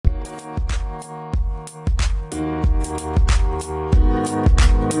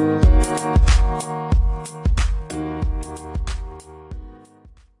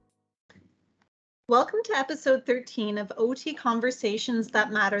Welcome to episode 13 of OT Conversations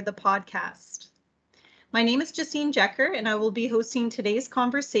That Matter, the podcast. My name is Justine Jecker, and I will be hosting today's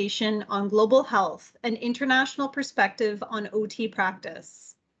conversation on global health, an international perspective on OT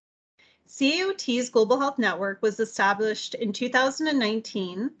practice. CAOT's Global Health Network was established in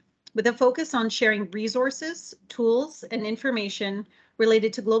 2019 with a focus on sharing resources, tools, and information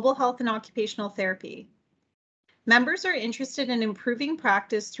related to global health and occupational therapy. Members are interested in improving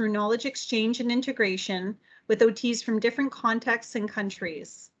practice through knowledge exchange and integration with OTs from different contexts and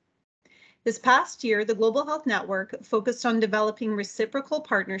countries. This past year, the Global Health Network focused on developing reciprocal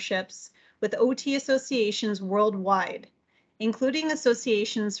partnerships with OT associations worldwide, including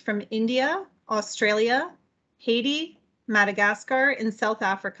associations from India, Australia, Haiti, Madagascar, and South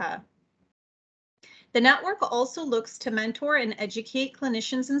Africa. The network also looks to mentor and educate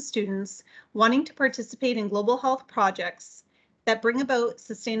clinicians and students wanting to participate in global health projects that bring about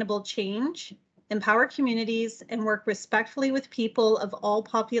sustainable change, empower communities, and work respectfully with people of all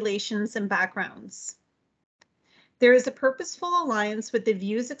populations and backgrounds. There is a purposeful alliance with the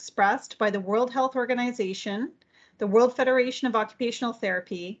views expressed by the World Health Organization, the World Federation of Occupational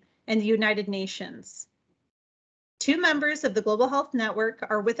Therapy, and the United Nations. Two members of the Global Health Network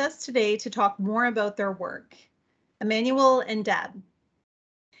are with us today to talk more about their work, Emmanuelle and Deb.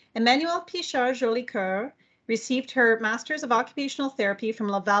 Emmanuelle Pichard-Jolicoeur received her Master's of Occupational Therapy from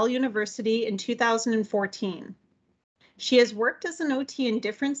Laval University in 2014. She has worked as an OT in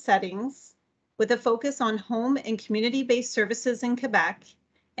different settings with a focus on home and community-based services in Quebec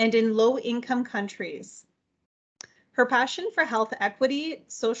and in low-income countries. Her passion for health equity,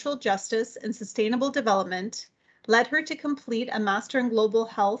 social justice, and sustainable development led her to complete a Master in Global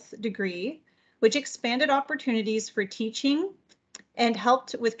Health degree, which expanded opportunities for teaching and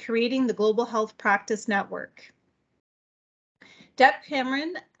helped with creating the Global Health Practice Network. Deb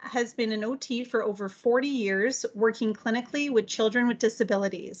Cameron has been an OT for over 40 years, working clinically with children with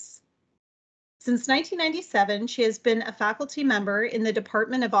disabilities. Since 1997, she has been a faculty member in the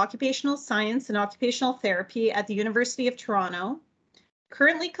Department of Occupational Science and Occupational Therapy at the University of Toronto,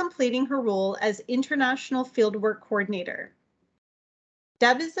 currently completing her role as International Fieldwork Coordinator.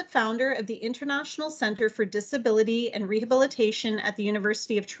 Deb is the founder of the International Centre for Disability and Rehabilitation at the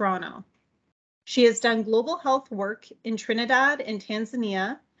University of Toronto. She has done global health work in Trinidad and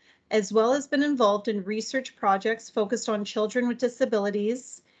Tanzania, as well as been involved in research projects focused on children with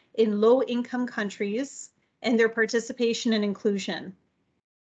disabilities in low-income countries and their participation and inclusion.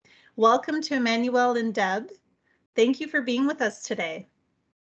 Welcome to Emmanuelle and Deb. Thank you for being with us today.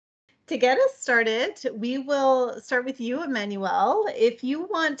 To get us started, we will start with you, Emmanuelle. If you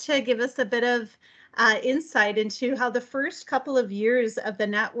want to give us a bit of insight into how the first couple of years of the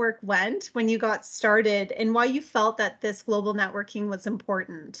network went when you got started and why you felt that this global networking was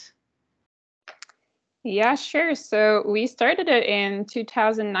important. Yeah, sure. So we started it in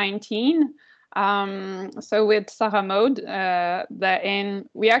 2019. So with Sarah Maud, and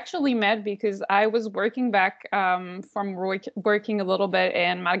we actually met because I was working back from working a little bit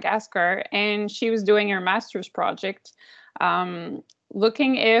in Madagascar, and she was doing her master's project,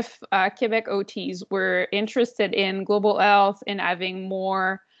 looking if Quebec OTs were interested in global health and having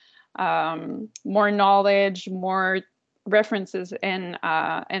more knowledge, more references,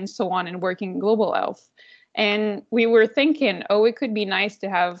 and so on, and working global health. And we were thinking, oh, it could be nice to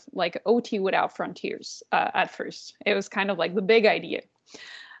have like OT without frontiers at first. It was kind of like the big idea.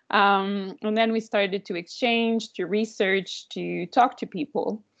 And then we started to exchange, to research, to talk to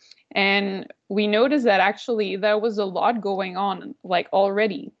people. And we noticed that actually there was a lot going on like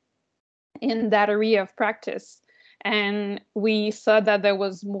already in that area of practice. And we saw that there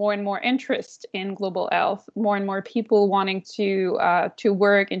was more and more interest in global health, more and more people wanting to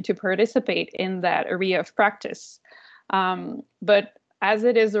work and to participate in that area of practice. But as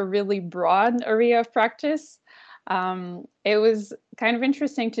it is a really broad area of practice, it was kind of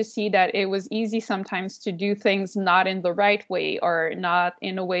interesting to see that it was easy sometimes to do things not in the right way, or not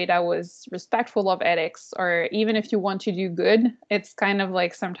in a way that was respectful of ethics, or even if you want to do good, it's kind of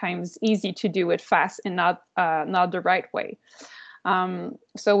like sometimes easy to do it fast and not the right way.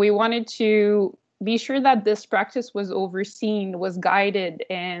 So we wanted to be sure that this practice was overseen, was guided,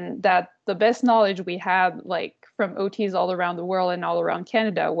 and that the best knowledge we had, like from OTs all around the world and all around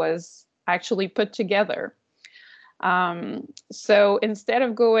Canada, was actually put together. So instead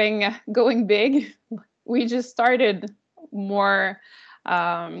of going big, we just started more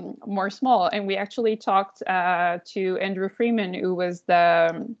small, and we actually talked to Andrew Freeman, who was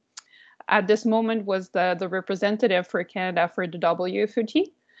at this moment was the representative for Canada for the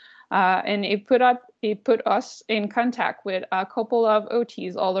WFOT, and it put us in contact with a couple of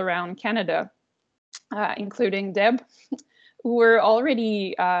OTs all around Canada. including Deb, who were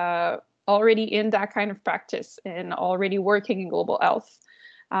already in that kind of practice and already working in global health.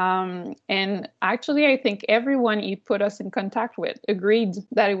 And actually, I think everyone you put us in contact with agreed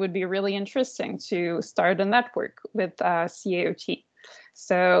that it would be really interesting to start a network with CAOT.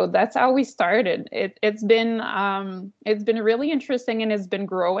 So that's how we started. It's been really interesting, and it's been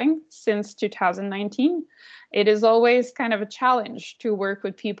growing since 2019. It is always kind of a challenge to work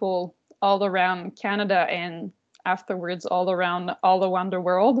with people all around Canada and afterwards all around the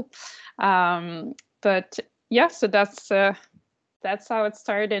world. But yeah, so that's how it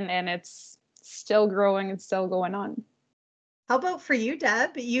started, and it's still growing and still going on. How about for you,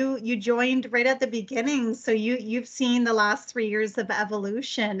 Deb? You joined right at the beginning, so you've seen the last 3 years of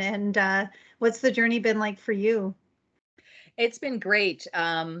evolution, and what's the journey been like for you? It's been great.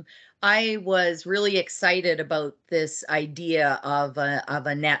 I was really excited about this idea of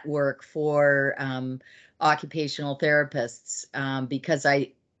a network for occupational therapists because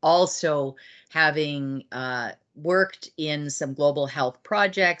I also, having worked in some global health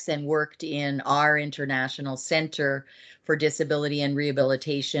projects and worked in our International Center for Disability and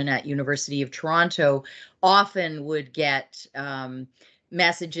Rehabilitation at University of Toronto, often would get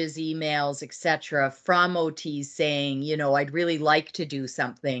messages, emails, etc., from OTs saying, I'd really like to do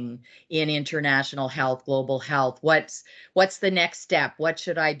something in international health, global health. What's the next step? What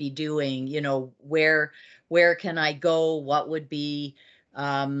should I be doing? Where can I go? What would be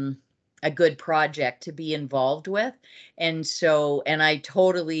a good project to be involved with? And I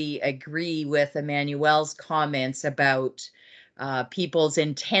totally agree with Emmanuel's comments about people's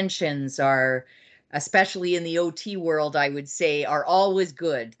intentions are, especially in the OT world, I would say, are always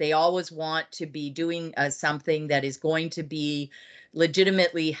good. They always want to be doing something that is going to be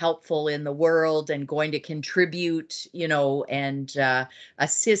legitimately helpful in the world and going to contribute, and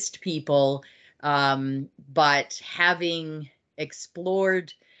assist people. But having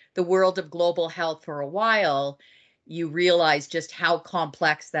explored the world of global health for a while, you realize just how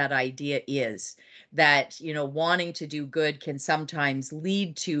complex that idea is, that wanting to do good can sometimes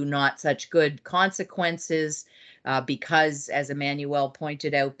lead to not such good consequences because, as Emmanuel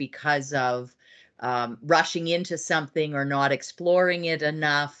pointed out, because of rushing into something or not exploring it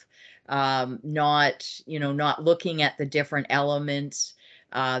enough, not looking at the different elements,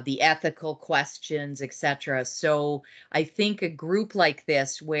 the ethical questions, etc. So I think a group like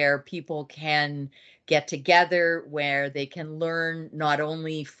this, where people can get together, where they can learn not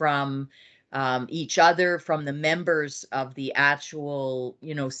only from each other, from the members of the actual,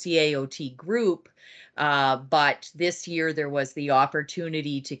 CAOT group, but this year there was the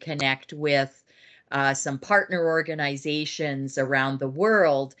opportunity to connect with some partner organizations around the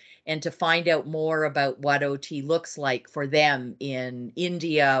world and to find out more about what OT looks like for them in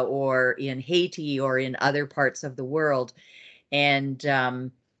India or in Haiti or in other parts of the world. And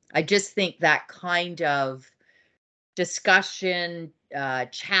I just think that kind of discussion,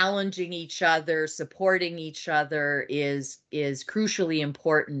 challenging each other, supporting each other is crucially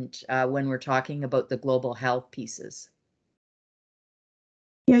important when we're talking about the global health pieces.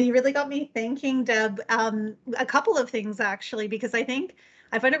 Yeah, you really got me thinking, Deb. A couple of things, actually, because I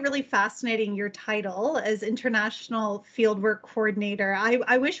find it really fascinating, your title as International Fieldwork Coordinator.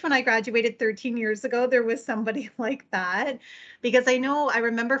 I wish when I graduated 13 years ago, there was somebody like that, because I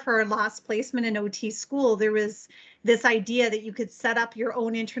remember for our last placement in OT school, there was this idea that you could set up your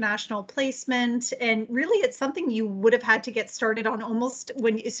own international placement. And really, it's something you would have had to get started on almost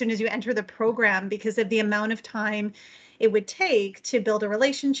as soon as you enter the program, because of the amount of time it would take to build a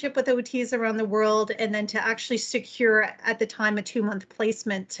relationship with OTs around the world, and then to actually secure, at the time, a 2-month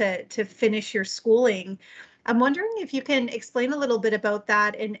placement to finish your schooling. I'm wondering if you can explain a little bit about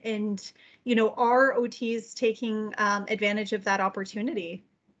that, and are OTs taking advantage of that opportunity?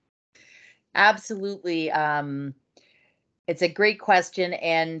 Absolutely. It's a great question.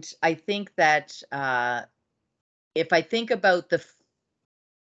 And I think that if I think about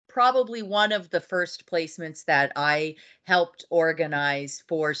probably one of the first placements that I helped organize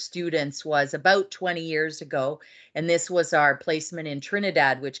for students was about 20 years ago. And this was our placement in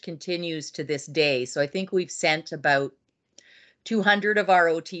Trinidad, which continues to this day. So I think we've sent about 200 of our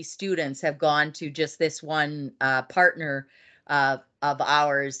OT students have gone to just this one partner of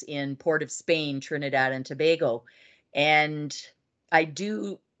ours in Port of Spain, Trinidad and Tobago. And I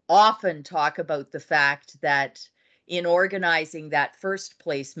do often talk about the fact that in organizing that first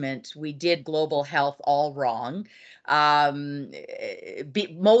placement, we did global health all wrong,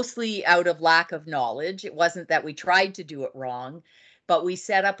 mostly out of lack of knowledge. It wasn't that we tried to do it wrong, but we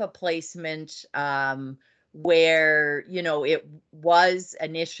set up a placement where, it was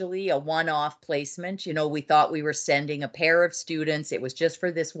initially a one-off placement. We thought we were sending a pair of students. It was just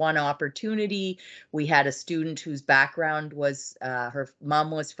for this one opportunity. We had a student whose background was, her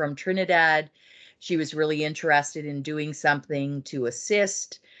mom was from Trinidad. She was really interested in doing something to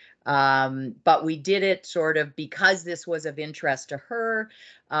assist. But we did it sort of because this was of interest to her.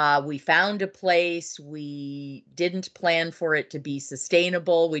 We found a place. We didn't plan for it to be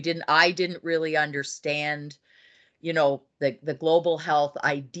sustainable. I didn't really understand, the global health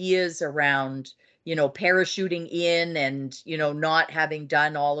ideas around, parachuting in and, not having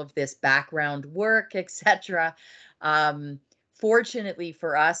done all of this background work, etc. Fortunately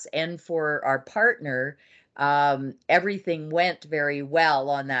for us and for our partner, everything went very well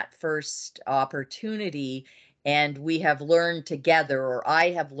on that first opportunity. And we have learned together, or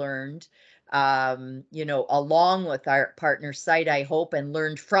I have learned, along with our partner site, I hope, and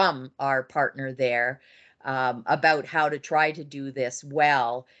learned from our partner there, about how to try to do this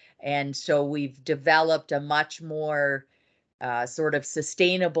well. And so we've developed a much more sort of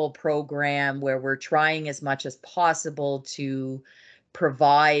sustainable program where we're trying as much as possible to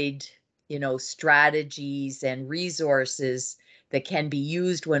provide, strategies and resources that can be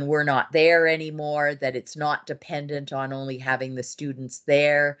used when we're not there anymore, that it's not dependent on only having the students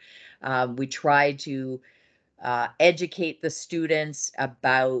there. We try to educate the students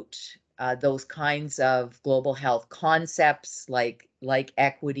about those kinds of global health concepts like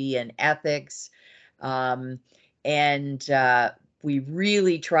equity and ethics. And we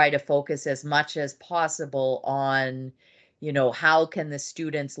really try to focus as much as possible on, how can the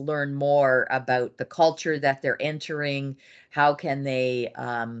students learn more about the culture that they're entering? How can they,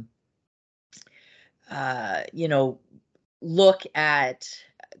 look at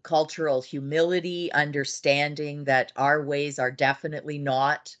cultural humility, understanding that our ways are definitely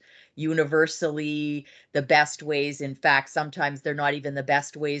not universally the best ways. In fact, sometimes they're not even the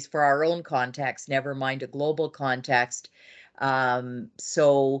best ways for our own context, never mind a global context.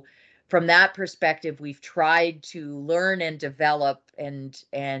 So from that perspective, we've tried to learn and develop and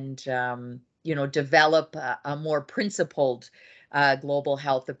develop a more principled global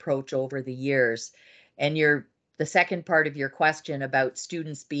health approach over the years. And the second part of your question about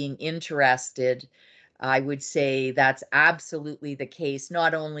students being interested, I would say that's absolutely the case,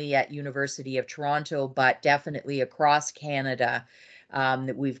 not only at University of Toronto, but definitely across Canada.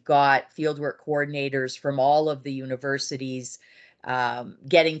 That we've got fieldwork coordinators from all of the universities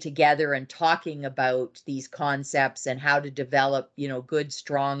getting together and talking about these concepts and how to develop, good,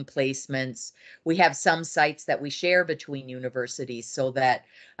 strong placements. We have some sites that we share between universities so that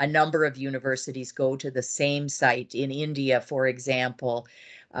a number of universities go to the same site in India, for example.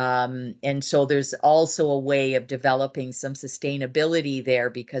 And so there's also a way of developing some sustainability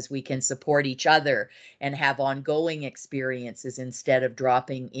there because we can support each other and have ongoing experiences instead of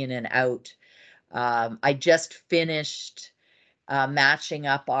dropping in and out. I just finished matching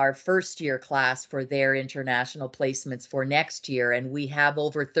up our first year class for their international placements for next year. And we have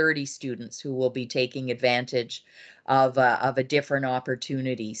over 30 students who will be taking advantage of a different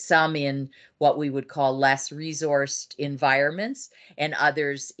opportunity, some in what we would call less resourced environments and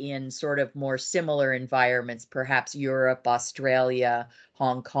others in sort of more similar environments, perhaps Europe, Australia,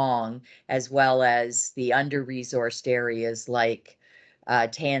 Hong Kong, as well as the under-resourced areas like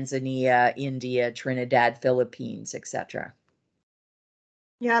Tanzania, India, Trinidad, Philippines, etc.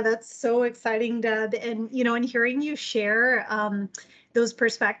 Yeah, that's so exciting, Deb. And, in hearing you share those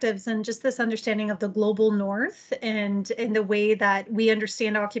perspectives and just this understanding of the global north and in the way that we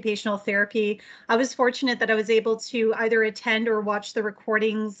understand occupational therapy, I was fortunate that I was able to either attend or watch the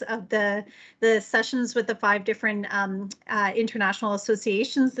recordings of the sessions with the 5 different international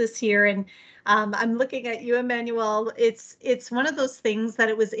associations this year. And I'm looking at you, Emmanuel. It's one of those things that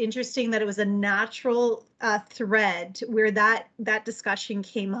it was interesting that it was a natural thread where that discussion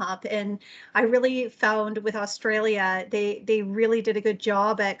came up. And I really found with Australia, they really did a good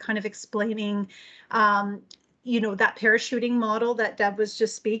job at kind of explaining that parachuting model that Deb was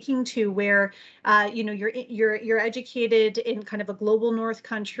just speaking to, where you're educated in kind of a global north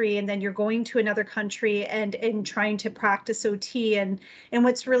country, and then you're going to another country and trying to practice OT. And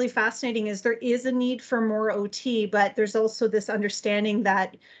what's really fascinating is there is a need for more OT, but there's also this understanding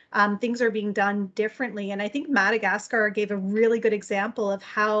that things are being done differently. And I think Madagascar gave a really good example of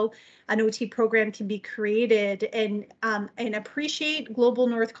how an OT program can be created and appreciate global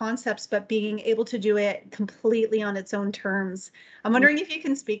north concepts, but being able to do it completely on its own terms. I'm wondering if you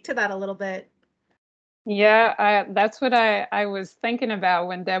can speak to that a little bit. Yeah, that's what I was thinking about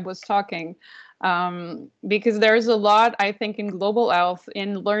when Deb was talking. Because there's a lot, I think, in global health,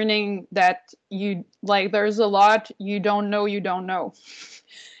 in learning that there's a lot you don't know.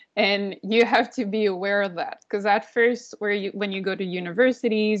 And you have to be aware of that, because at first, when you go to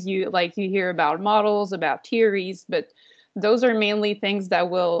universities, you hear about models, about theories, but those are mainly things that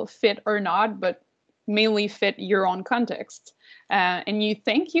will fit or not, but mainly fit your own context. And you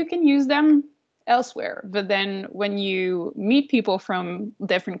think you can use them elsewhere, but then when you meet people from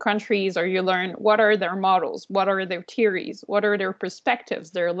different countries, or you learn what are their models, what are their theories, what are their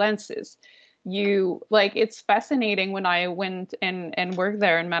perspectives, their lenses, it's fascinating. When I went and worked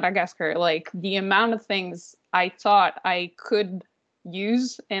there in Madagascar, the amount of things I thought I could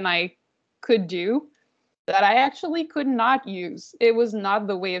use and I could do that I actually could not use. It was not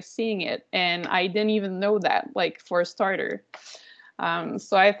the way of seeing it, and I didn't even know that, for a starter.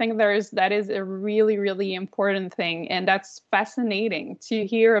 So I think that is a really, really important thing. And that's fascinating to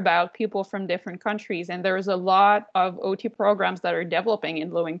hear about people from different countries. And there's a lot of OT programs that are developing in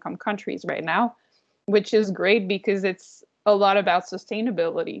low-income countries right now, which is great because it's a lot about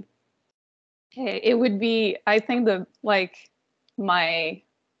sustainability. It would be, I think, my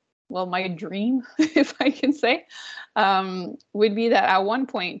dream, if I can say, would be that at one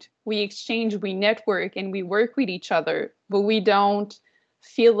point we exchange, we network, and we work with each other, but we don't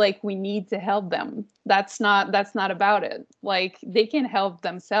feel like we need to help them. That's not about it. They can help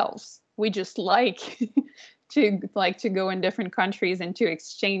themselves. We just to go in different countries and to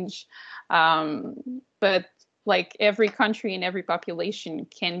exchange. But every country and every population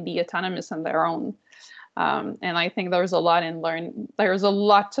can be autonomous on their own. And I think there's a lot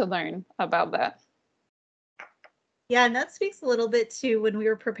to learn about that. Yeah, and that speaks a little bit to when we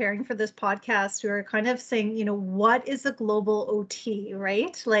were preparing for this podcast, we were kind of saying, what is a global OT,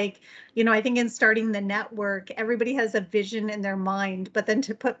 right? I think in starting the network, everybody has a vision in their mind, but then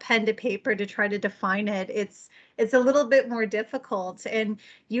to put pen to paper to try to define it, it's a little bit more difficult. And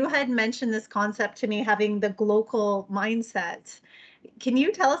you had mentioned this concept to me, having the global mindset. Can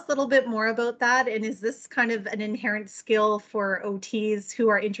you tell us a little bit more about that? And is this kind of an inherent skill for OTs who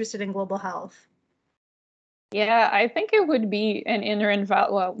are interested in global health? Yeah, I think it would be an inherent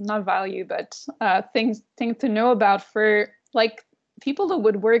not value, but thing to know about for people that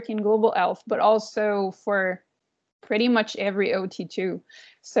would work in global health, but also for pretty much every OT too.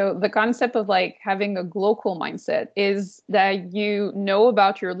 So the concept of having a global mindset is that you know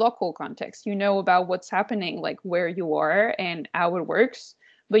about your local context, you know about what's happening, where you are and how it works,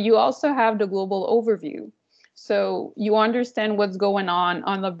 but you also have the global overview. So you understand what's going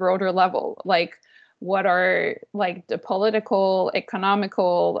on the broader level, what are the political,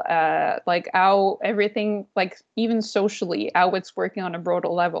 economical, how everything, even socially, how it's working on a broader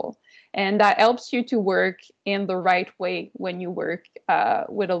level. And that helps you to work in the right way when you work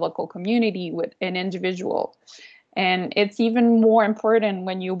with a local community, with an individual. And it's even more important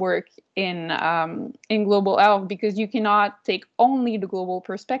when you work in global health, because you cannot take only the global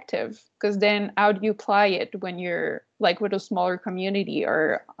perspective, because then how do you apply it when you're with a smaller community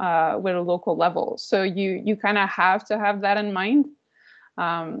or with a local level? So you kind of have to have that in mind.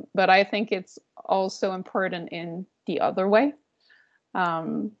 But I think it's also important in the other way.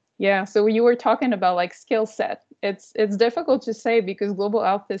 Yeah, so you were talking about skill set. It's difficult to say because global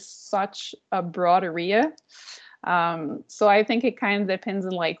health is such a broad area. So I think it kind of depends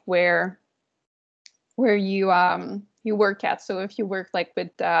on where you work at. So if you work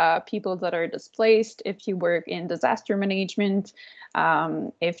with people that are displaced, if you work in disaster management,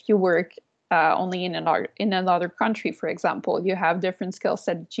 if you work only in another country, for example, you have different skill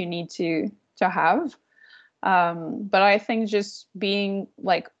set that you need to have. But I think just being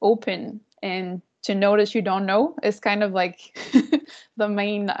open and to notice you don't know is kind of the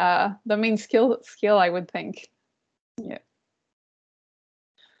main skill I would think. Yeah.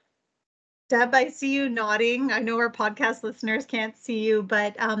 Deb, I see you nodding. I know our podcast listeners can't see you,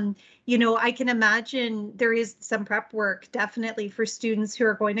 but I can imagine there is some prep work definitely for students who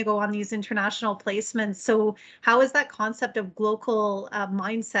are going to go on these international placements. So how is that concept of global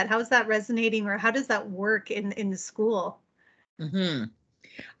mindset? How is that resonating, or how does that work in the school? Mm-hmm.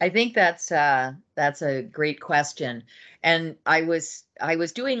 I think that's a great question. And I was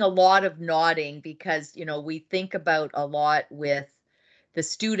doing a lot of nodding because, we think about a lot with the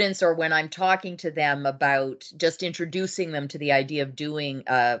students, or when I'm talking to them about just introducing them to the idea of doing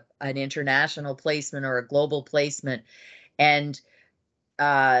an international placement or a global placement. And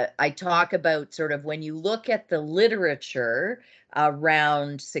I talk about sort of when you look at the literature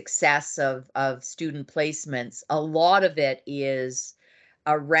around success of student placements, a lot of it is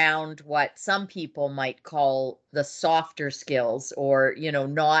around what some people might call the softer skills, or,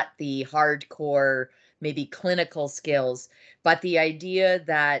 not the hardcore, maybe clinical skills, but the idea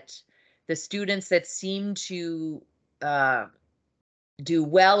that the students that seem to uh, do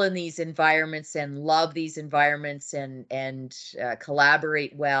well in these environments and love these environments and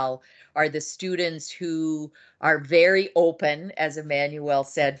collaborate well are the students who are very open, as Emmanuel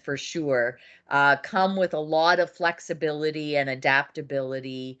said, for sure, come with a lot of flexibility and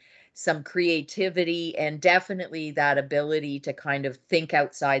adaptability, some creativity, and definitely that ability to kind of think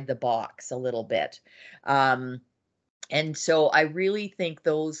outside the box a little bit. And so I really think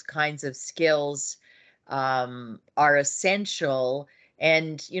those kinds of skills are essential.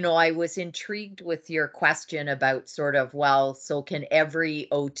 And, I was intrigued with your question about sort of, well, so can every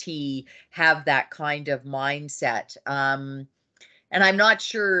OT have that kind of mindset? And I'm not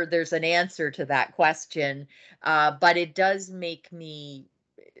sure there's an answer to that question, but it does make me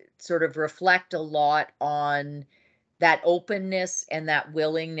sort of reflect a lot on that openness and that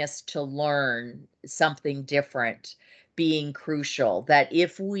willingness to learn something different being crucial. That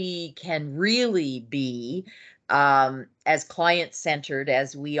if we can really be as client centered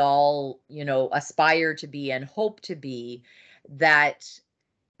as we all, aspire to be and hope to be, that's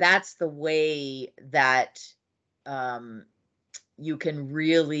the way that um, you can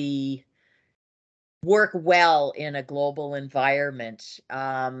really work well in a global environment,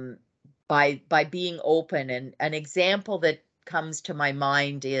 by being open. And an example that comes to my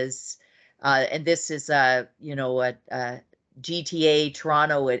mind is, and this is a GTA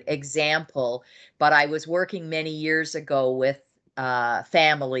Toronto example, but I was working many years ago with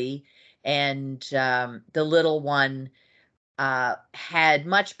family, and the little one had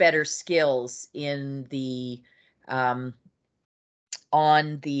much better skills in the um,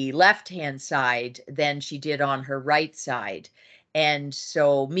 on the left-hand side than she did on her right side. And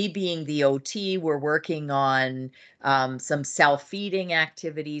so, me being the OT, we're working on some self-feeding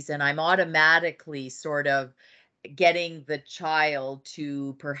activities, and I'm automatically sort of getting the child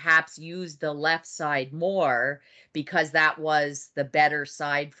to perhaps use the left side more, because that was the better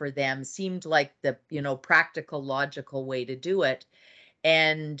side for them, seemed like the practical, logical way to do it.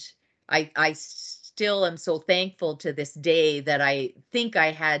 And I still am so thankful to this day that I think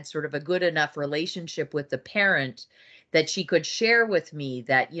I had sort of a good enough relationship with the parent that she could share with me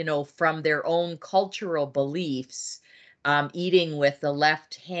that, from their own cultural beliefs, eating with the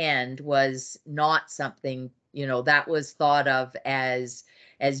left hand was not something, that was thought of as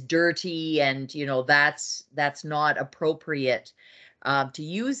dirty, and that's not appropriate to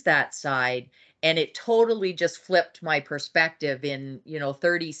use that side. And it totally just flipped my perspective in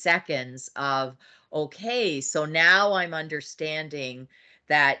 30 seconds of, okay, so now I'm understanding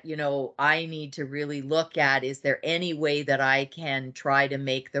that I need to really look at, is there any way that I can try to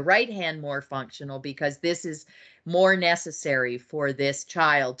make the right hand more functional, because this is more necessary for this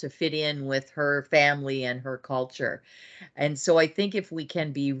child to fit in with her family and her culture. And so I think if we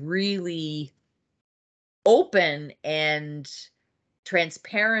can be really open and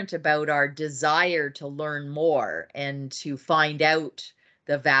transparent about our desire to learn more and to find out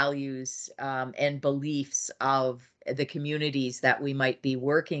the values and beliefs of the communities that we might be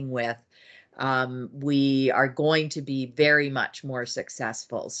working with, we are going to be very much more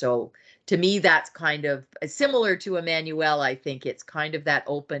successful. So to me, that's kind of similar to Emmanuel. I think it's kind of that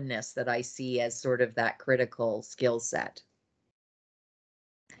openness that I see as sort of that critical skill set.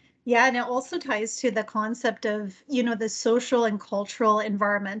 Yeah, and it also ties to the concept of, the social and cultural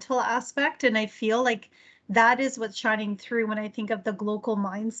environmental aspect. And I feel like that is what's shining through when I think of the global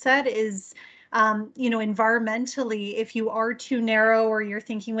mindset is, environmentally, if you are too narrow or you're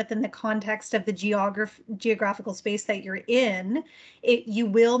thinking within the context of the geographical space that you're in, you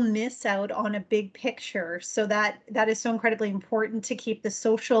will miss out on a big picture. So that is so incredibly important to keep the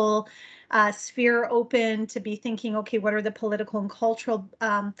social sphere open, to be thinking, okay, what are the political and cultural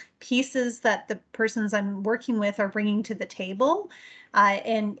pieces that the persons I'm working with are bringing to the table?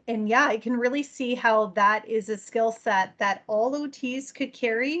 And yeah, I can really see how that is a skill set that all OTs could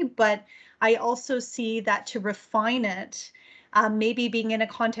carry, but I also see that to refine it, maybe being in a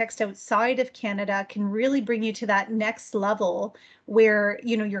context outside of Canada can really bring you to that next level where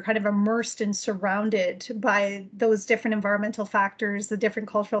you're kind of immersed and surrounded by those different environmental factors, the different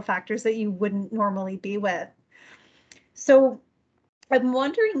cultural factors that you wouldn't normally be with. So I'm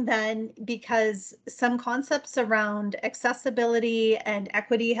wondering then, because some concepts around accessibility and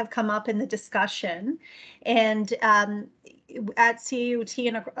equity have come up in the discussion, and at CAOT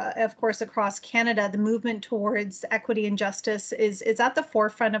and of course across Canada, the movement towards equity and justice is at the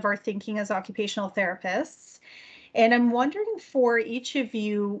forefront of our thinking as occupational therapists. And I'm wondering for each of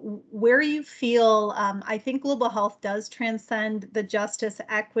you, where you feel, I think global health does transcend the justice,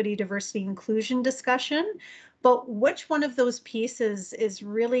 equity, diversity, inclusion discussion, but which one of those pieces is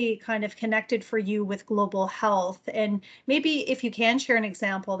really kind of connected for you with global health? And maybe if you can share an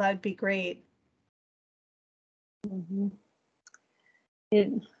example, that would be great. Mm-hmm.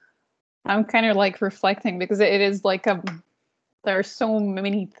 I'm kind of like reflecting because it is like there are so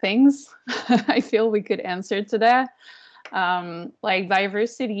many things I feel we could answer to that. Like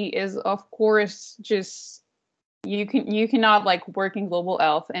diversity is of course just you cannot like work in global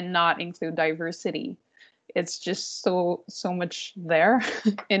health and not include diversity. It's just so much there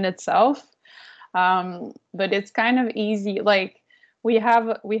in itself. But it's kind of easy. Like we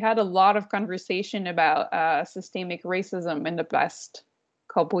had a lot of conversation about systemic racism in the past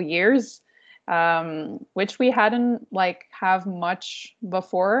couple years, which we hadn't like have much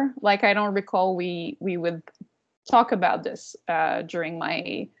before. Like I don't recall we would talk about this during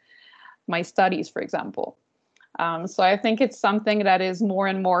my studies, for example. So I think it's something that is more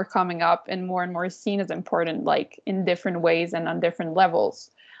and more coming up and more seen as important, like in different ways and on different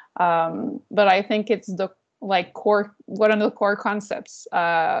levels. But I think it's the like core, one of the core concepts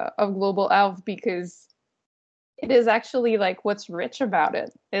of global health, because it is actually like what's rich about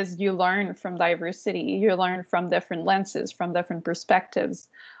it is you learn from diversity, you learn from different lenses, from different perspectives,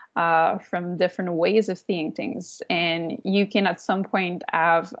 from different ways of seeing things. And you can at some point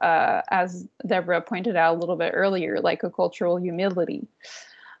have, as Deborah pointed out a little bit earlier, like a cultural humility.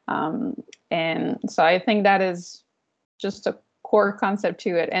 And so I think that is just a core concept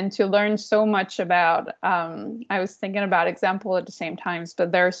to it. And to learn so much about, I was thinking about example at the same times,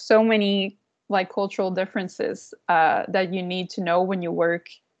 but there are so many like cultural differences that you need to know when you work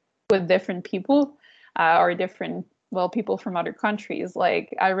with different people or different, well, people from other countries.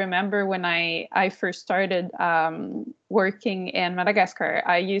 Like I remember when I first started working in Madagascar,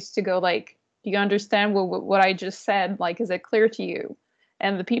 I used to go like, do you understand what I just said? Like, is it clear to you?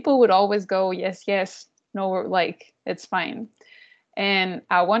 And the people would always go, yes, yes, no, like, it's fine. And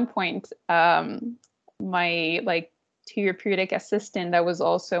at one point, my like therapeutic assistant, that was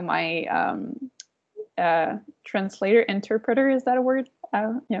also my translator, interpreter, is that a word?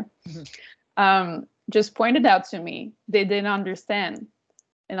 Yeah. Mm-hmm. Just pointed out to me they didn't understand.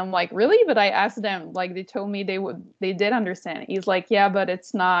 And I'm like, really? But I asked them, like they told me they did understand. He's like, yeah, but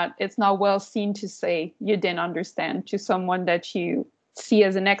it's not well seen to say you didn't understand to someone that you see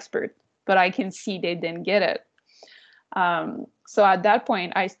as an expert, but I can see they didn't get it. So at that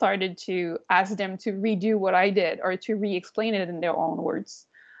point, I started to ask them to redo what I did or to re-explain it in their own words.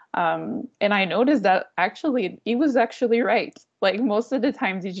 And I noticed that actually, he was actually right. Like most of the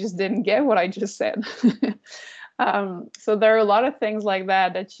times, he just didn't get what I just said. So there are a lot of things like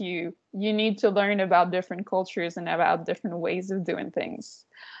that that you need to learn about different cultures and about different ways of doing things.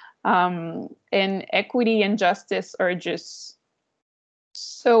 And equity and justice are just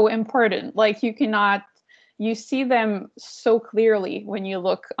so important. Like you see them so clearly when you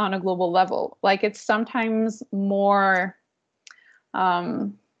look on a global level. Like it's sometimes more,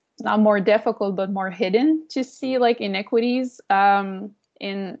 not more difficult, but more hidden to see like inequities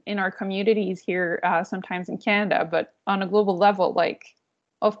in our communities here, sometimes in Canada. But on a global level, like,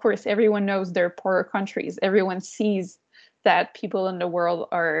 of course, everyone knows they're poorer countries. Everyone sees that people in the world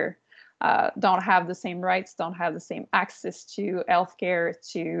are don't have the same rights, don't have the same access to healthcare,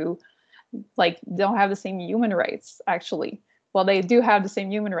 to like don't have the same human rights, actually. Well, they do have the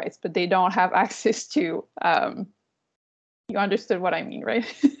same human rights, but they don't have access to, you understood what I mean, right?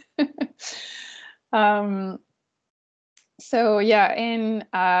 So yeah,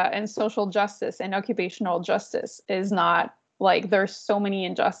 in social justice and occupational justice is not like there's so many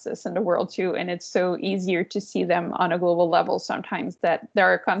injustice in the world too, and it's so easier to see them on a global level sometimes that there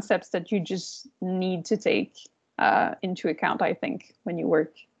are concepts that you just need to take into account, I think, when you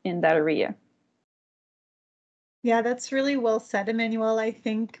work in that area. Yeah, that's really well said, Emmanuel. I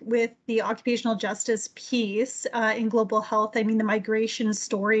think with the occupational justice piece in global health, I mean, the migration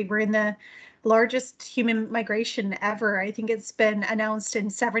story, we're in the largest human migration ever. I think it's been announced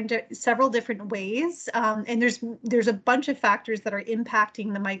in several different ways. And there's a bunch of factors that are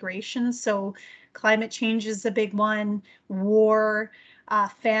impacting the migration. So climate change is a big one, war,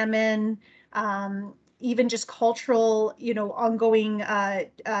 famine, even just cultural, ongoing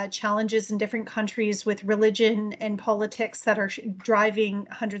challenges in different countries with religion and politics that are driving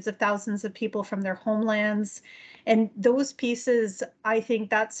hundreds of thousands of people from their homelands. And those pieces, I think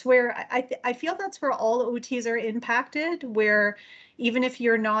that's where I feel that's where all OTs are impacted, where even if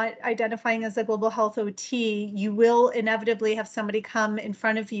you're not identifying as a global health OT, you will inevitably have somebody come in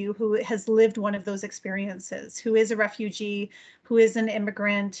front of you who has lived one of those experiences, who is a refugee, who is an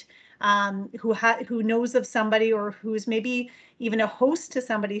immigrant, who knows of somebody, or who's maybe even a host to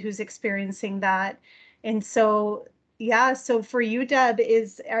somebody who's experiencing that. And so, yeah, so for you, Deb,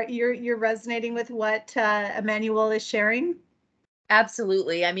 you're resonating with what Emmanuel is sharing?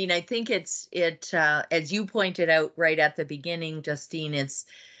 Absolutely. I mean, I think it as you pointed out right at the beginning, Justine,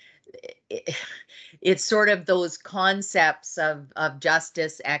 it's sort of those concepts of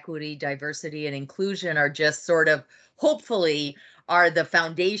justice, equity, diversity, and inclusion are just sort of, hopefully, are the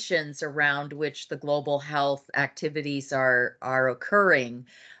foundations around which the global health activities are occurring.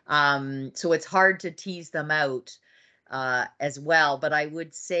 So it's hard to tease them out as well. But I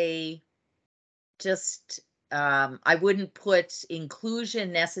would say just I wouldn't put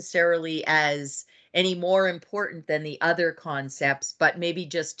inclusion necessarily as any more important than the other concepts, but maybe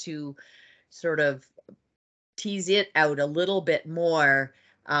just to sort of tease it out a little bit more.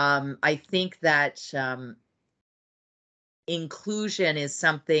 I think that inclusion is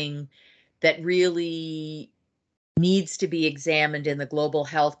something that really needs to be examined in the global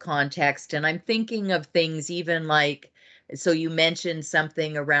health context. And I'm thinking of things even like, so you mentioned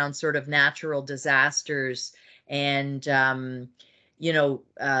something around sort of natural disasters, and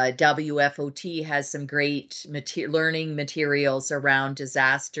WFOT has some great learning materials around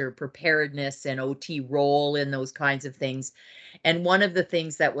disaster preparedness and OT role in those kinds of things. And one of the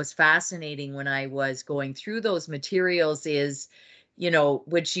things that was fascinating when I was going through those materials is,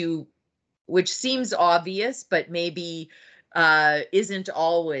 which seems obvious, but maybe isn't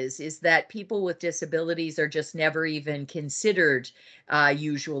always, is that people with disabilities are just never even considered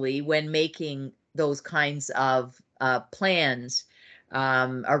usually when making those kinds of plans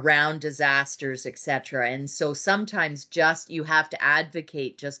around disasters, etc. And so sometimes just you have to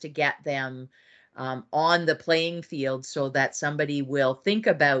advocate just to get them on the playing field so that somebody will think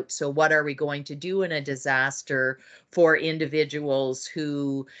about, so what are we going to do in a disaster for individuals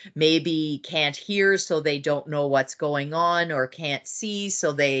who maybe can't hear, so they don't know what's going on, or can't see,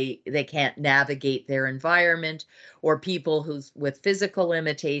 so they can't navigate their environment, or people who's with physical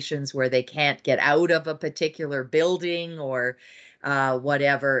limitations where they can't get out of a particular building or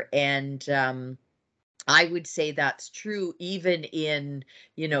whatever. And I would say that's true even in,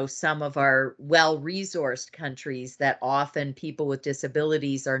 some of our well-resourced countries, that often people with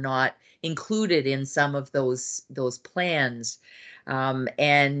disabilities are not included in some of those plans.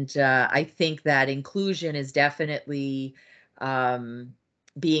 And I think that inclusion is definitely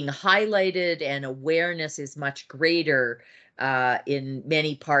being highlighted, and awareness is much greater in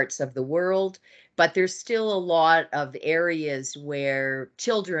many parts of the world. But there's still a lot of areas where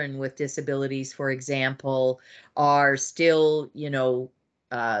children with disabilities, for example, are still,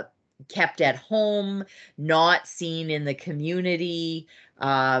 kept at home, not seen in the community,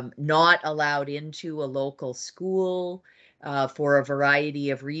 not allowed into a local school for a variety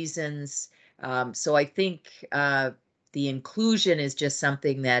of reasons. So I think the inclusion is just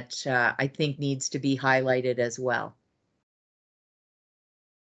something that I think needs to be highlighted as well.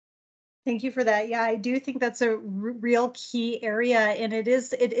 Thank you for that. Yeah, I do think that's a real key area, and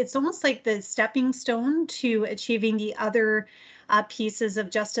it's almost like the stepping stone to achieving the other pieces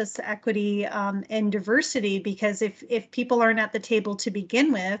of justice, equity, and diversity. Because if people aren't at the table to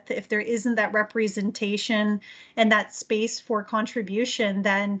begin with, if there isn't that representation and that space for contribution,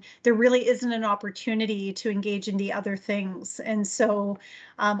 then there really isn't an opportunity to engage in the other things. And so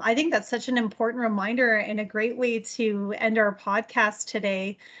I think that's such an important reminder and a great way to end our podcast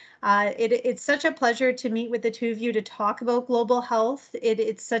today. It's such a pleasure to meet with the two of you to talk about global health.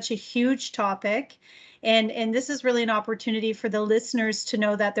 It's such a huge topic. And this is really an opportunity for the listeners to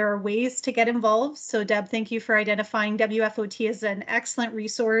know that there are ways to get involved. So Deb, thank you for identifying WFOT as an excellent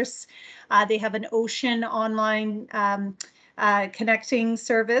resource. They have an Ocean online connecting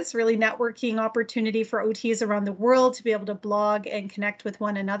service, really networking opportunity for OTs around the world to be able to blog and connect with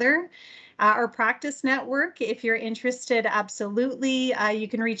one another. Our practice network, if you're interested, absolutely. You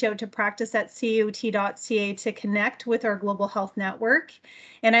can reach out to practice@caot.ca to connect with our global health network.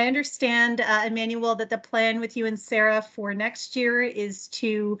 And I understand, Emmanuel, that the plan with you and Sarah for next year is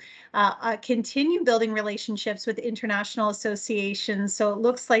to continue building relationships with international associations. So it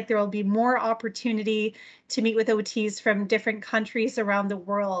looks like there will be more opportunity to meet with OTs from different countries around the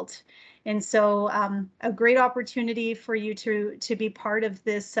world. And so a great opportunity for you to be part of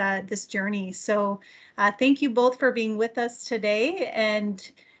this this journey. So thank you both for being with us today. And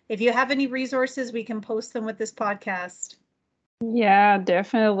if you have any resources, we can post them with this podcast. Yeah,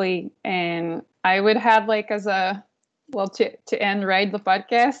 definitely. And I would have, like, as a Well, to end right the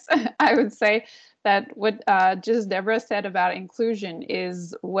podcast, I would say that what just Deborah said about inclusion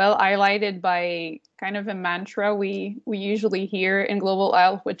is well highlighted by kind of a mantra we usually hear in global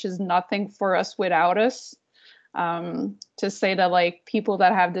health, which is nothing for us without us. To say that like people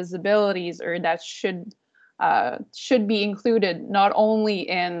that have disabilities or that should be included not only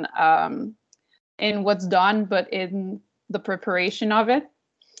in what's done but in the preparation of it.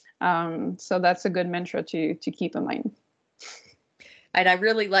 So that's a good mantra to keep in mind. And I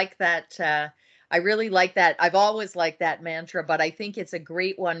really like that. I really like that. I've always liked that mantra, but I think it's a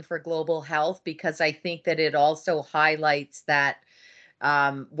great one for global health because I think that it also highlights that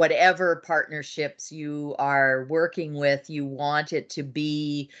whatever partnerships you are working with, you want it to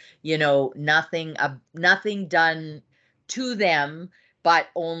be, nothing done to them, but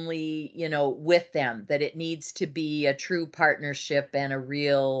only, with them, that it needs to be a true partnership and a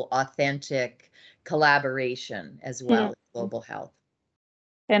real authentic collaboration as well as global health.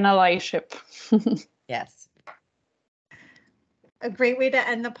 And allyship. Yes. A great way to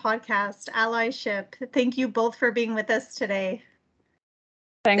end the podcast, allyship. Thank you both for being with us today.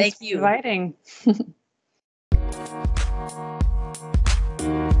 Thanks Thank for you. inviting.